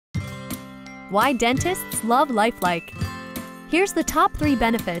Why dentists love Lifelike. Here's the top 3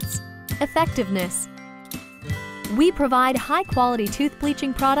 benefits. Effectiveness. We provide high-quality tooth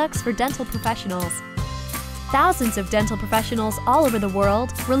bleaching products for dental professionals. Thousands of dental professionals all over the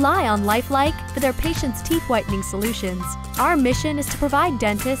world rely on Lifelike for their patients' teeth whitening solutions. Our mission is to provide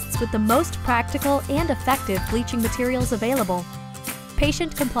dentists with the most practical and effective bleaching materials available.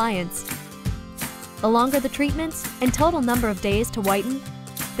 Patient compliance. The longer the treatments and total number of days to whiten,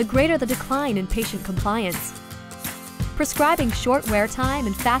 the greater the decline in patient compliance. Prescribing short wear time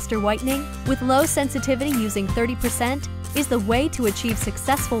and faster whitening with low sensitivity using 30% is the way to achieve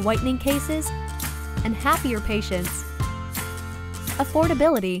successful whitening cases and happier patients.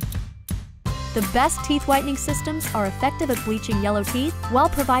 Affordability. The best teeth whitening systems are effective at bleaching yellow teeth while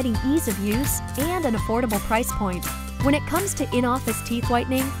providing ease of use and an affordable price point. When it comes to in-office teeth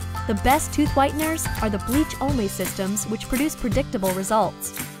whitening, the best tooth whiteners are the bleach-only systems which produce predictable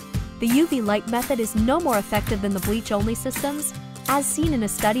results. The UV light method is no more effective than the bleach-only systems, as seen in a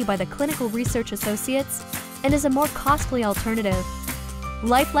study by the Clinical Research Associates, and is a more costly alternative.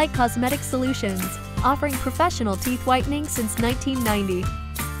 Lifelike Cosmetic Solutions, offering professional teeth whitening since 1990.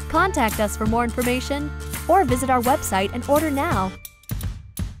 Contact us for more information or visit our website and order now.